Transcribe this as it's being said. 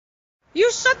You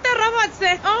shot the robots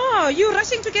there. Oh, you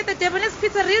rushing to get the Debonairs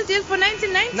Pizza real deal for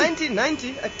 1990.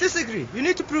 1990? I disagree. You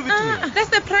need to prove it to me. That's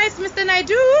the price, Mr.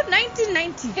 Naidu.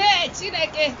 1990. Hey,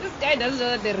 Chineke, this guy doesn't know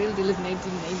that the real deal is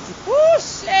 1990. Oh,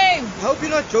 shame. I hope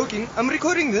you're not joking. I'm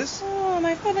recording this. Oh,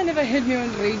 my father never heard me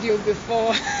on radio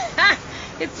before.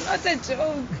 It's not a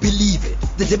joke. Believe it.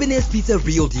 The Debonairs Pizza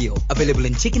Real Deal. Available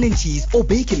in chicken and cheese or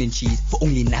bacon and cheese for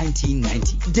only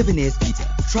 $19.90. Debonairs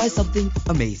Pizza. Try something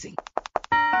amazing.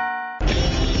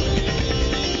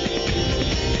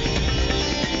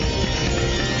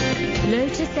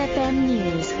 Lotus FM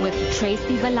News with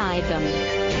Tracy Valaydham.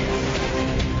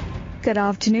 Good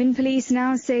afternoon. Police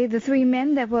now say the three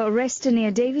men that were arrested near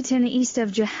Daveyton, east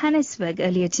of Johannesburg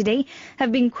earlier today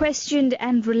have been questioned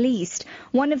and released.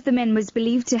 One of the men was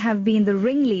believed to have been the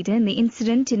ringleader in the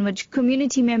incident in which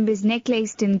community members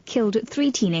necklaced and killed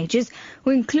three teenagers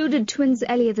who included twins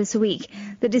earlier this week.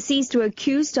 The deceased were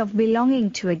accused of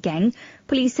belonging to a gang.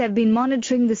 Police have been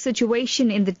monitoring the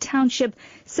situation in the township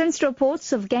since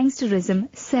reports of gangsterism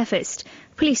surfaced.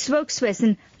 Police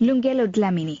spokesperson Lungelo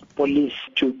Dlamini. Police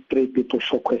took three people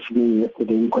for questioning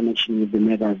yesterday in connection with the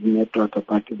murders network,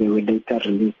 but they were later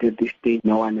released. At this stage,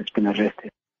 no one has been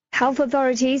arrested. Health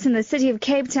authorities in the city of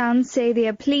Cape Town say they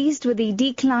are pleased with the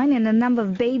decline in the number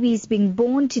of babies being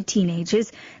born to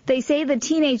teenagers. They say the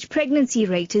teenage pregnancy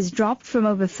rate has dropped from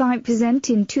over 5%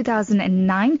 in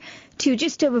 2009 to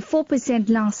just over 4%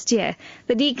 last year.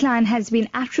 The decline has been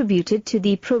attributed to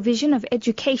the provision of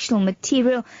educational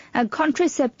material and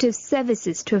contraceptive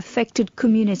services to affected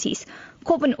communities.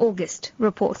 Corbin August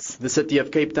reports. The city of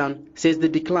Cape Town says the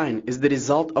decline is the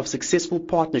result of successful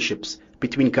partnerships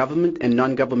between government and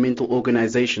non-governmental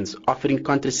organizations offering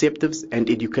contraceptives and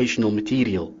educational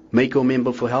material. MACO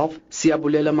member for health,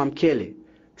 Siabulela Mamkele,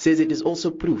 says it is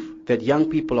also proof that young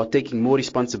people are taking more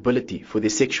responsibility for their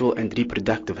sexual and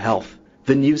reproductive health.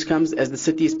 The news comes as the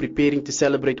city is preparing to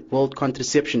celebrate World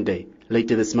Contraception Day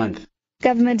later this month.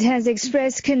 Government has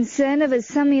expressed concern over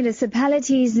some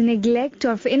municipalities' neglect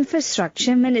of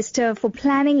infrastructure. Minister for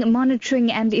Planning,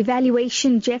 Monitoring and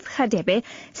Evaluation, Jeff Khadebe,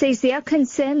 says they are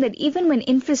concerned that even when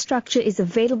infrastructure is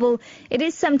available, it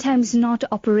is sometimes not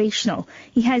operational.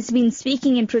 He has been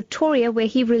speaking in Pretoria, where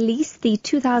he released the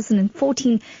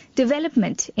 2014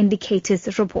 Development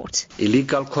Indicators Report.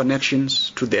 Illegal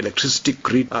connections to the electricity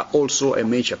grid are also a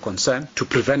major concern. To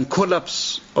prevent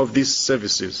collapse of these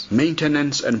services,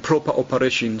 maintenance and proper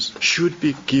operations should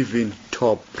be given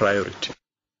top priority.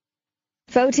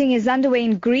 Voting is underway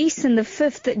in Greece in the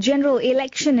fifth general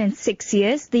election in 6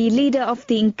 years. The leader of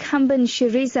the incumbent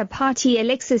Syriza party,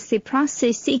 Alexis Tsipras,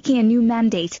 is seeking a new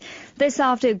mandate. This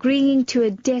after agreeing to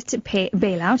a debt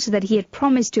bailout that he had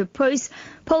promised to oppose.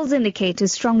 Polls indicate a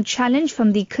strong challenge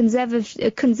from the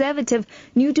conservative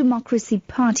New Democracy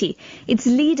Party. Its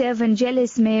leader,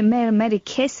 Vangelis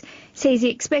Merikis, says he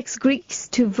expects Greeks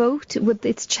to vote with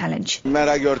its challenge.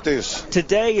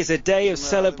 Today is a day of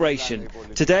celebration.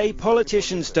 Today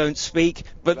politicians don't speak,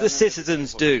 but the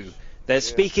citizens do. They're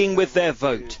speaking with their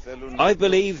vote. I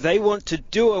believe they want to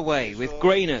do away with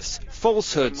greyness,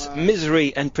 falsehoods,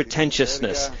 misery and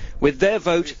pretentiousness. With their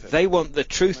vote, they want the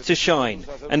truth to shine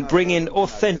and bring in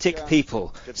authentic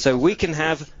people so we can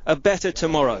have a better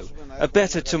tomorrow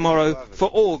for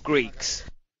all Greeks.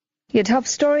 Your top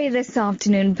story this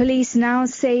afternoon. Police now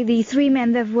say the three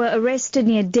men that were arrested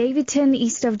near Daveyton,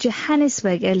 east of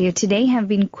Johannesburg earlier today have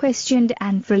been questioned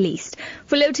and released.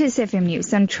 For Lotus FM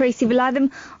News, I'm Tracy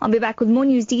Valaydham. I'll be back with more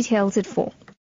news details at 4.